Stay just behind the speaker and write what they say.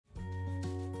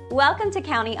Welcome to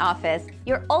County Office,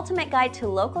 your ultimate guide to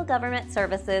local government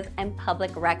services and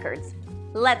public records.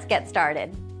 Let's get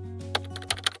started.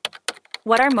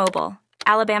 What are mobile?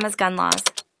 Alabama's gun laws.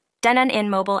 Denon in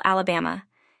Mobile, Alabama.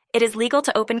 It is legal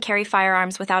to open carry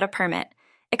firearms without a permit,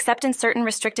 except in certain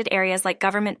restricted areas like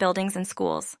government buildings and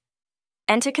schools.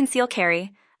 And to conceal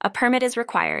carry, a permit is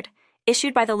required,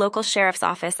 issued by the local sheriff's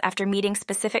office after meeting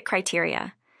specific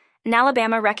criteria. And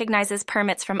Alabama recognizes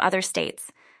permits from other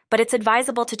states, but it's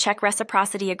advisable to check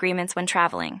reciprocity agreements when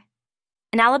traveling.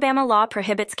 An Alabama law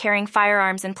prohibits carrying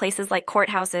firearms in places like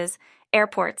courthouses,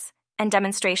 airports, and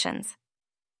demonstrations.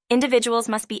 Individuals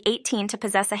must be 18 to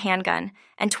possess a handgun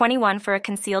and 21 for a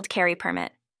concealed carry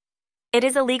permit. It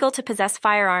is illegal to possess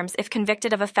firearms if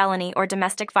convicted of a felony or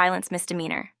domestic violence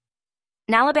misdemeanor.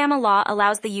 An Alabama law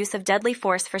allows the use of deadly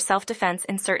force for self-defense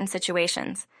in certain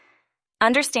situations.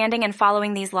 Understanding and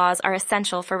following these laws are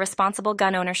essential for responsible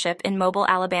gun ownership in Mobile,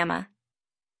 Alabama.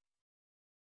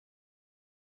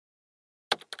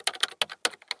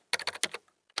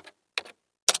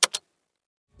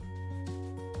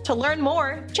 To learn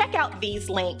more, check out these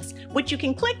links, which you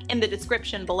can click in the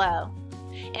description below.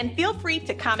 And feel free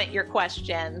to comment your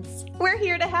questions. We're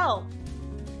here to help.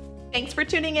 Thanks for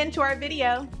tuning in to our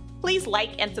video. Please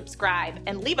like and subscribe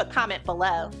and leave a comment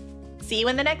below. See you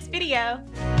in the next video.